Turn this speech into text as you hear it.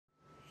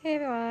Hey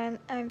everyone,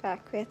 I'm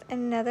back with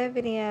another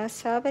video.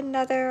 So I have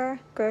another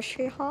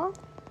grocery haul.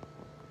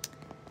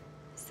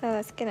 So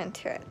let's get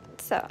into it.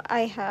 So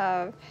I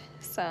have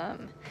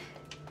some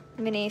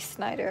mini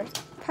Snyder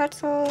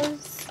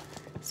pretzels,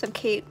 some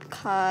Cape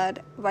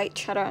Cod white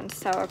cheddar and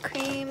sour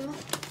cream,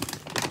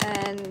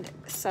 and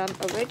some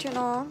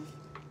original.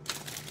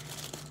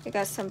 We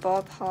got some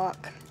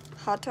ballpark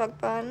hot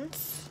dog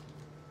buns.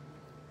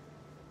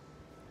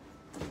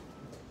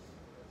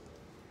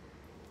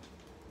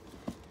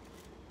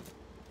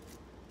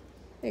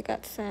 We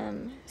got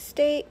some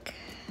steak,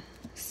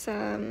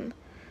 some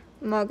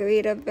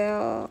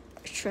Margaritaville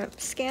shrimp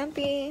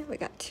scampi. We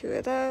got 2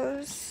 of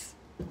those.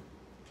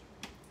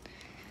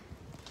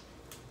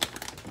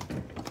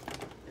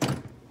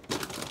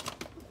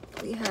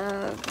 We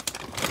have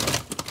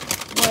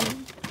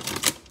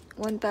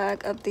one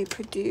bag of the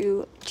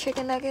Purdue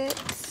chicken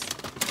nuggets.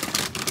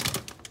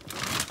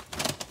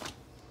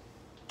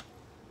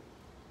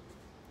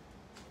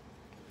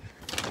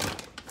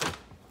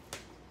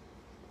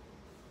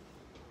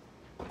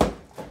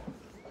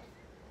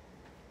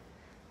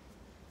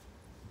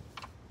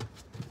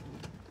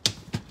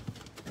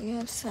 We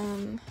have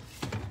some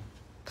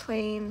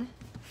plain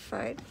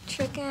fried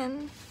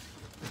chicken,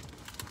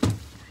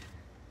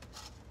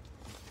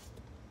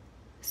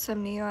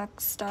 some New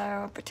York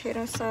style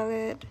potato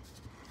salad,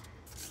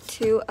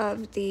 2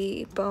 of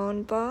the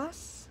bone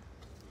broth,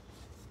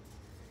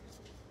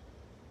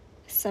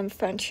 some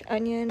French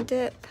onion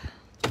dip,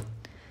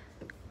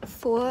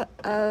 4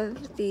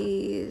 of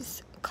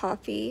these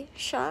coffee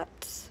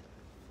shots,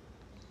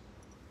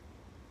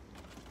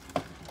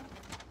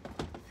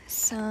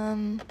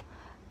 some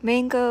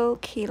mango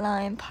key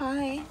lime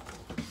pie,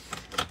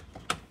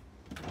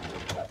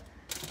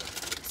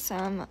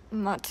 some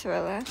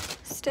mozzarella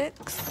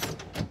sticks,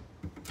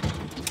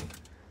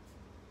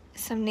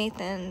 some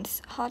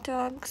Nathan's hot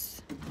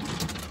dogs,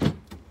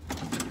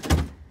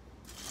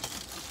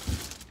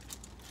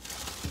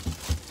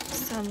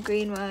 some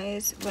green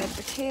rice red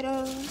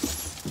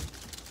potatoes,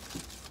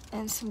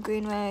 and some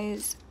green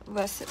rice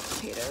russet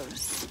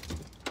potatoes,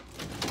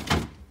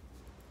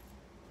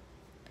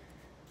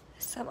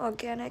 some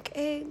organic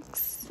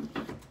eggs,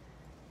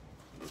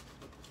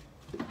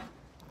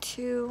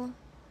 2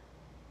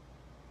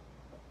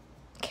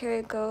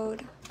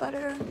 Kerrygold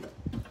butter,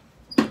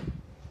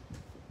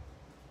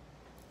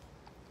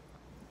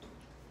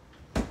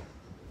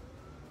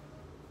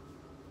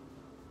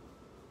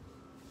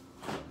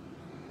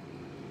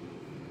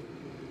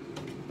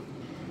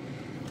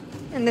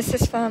 and this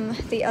is from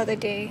the other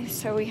day.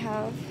 So we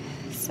have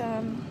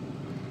some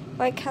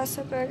White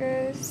Castle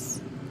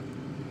burgers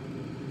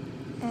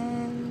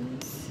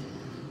and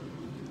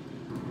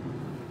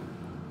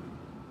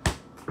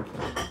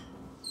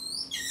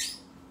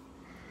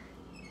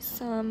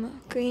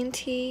some green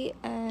tea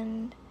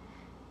and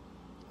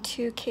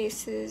 2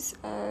 cases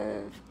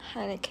of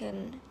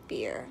Heineken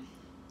beer.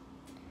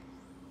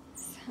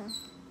 So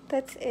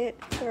that's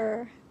it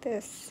for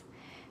this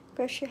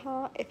grocery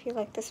haul. If you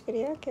like this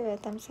video, give it a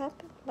thumbs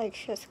up, like,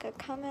 share, subscribe,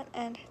 comment,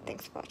 and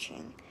thanks for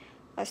watching.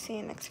 I'll see you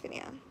in the next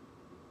video.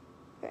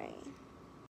 Bye.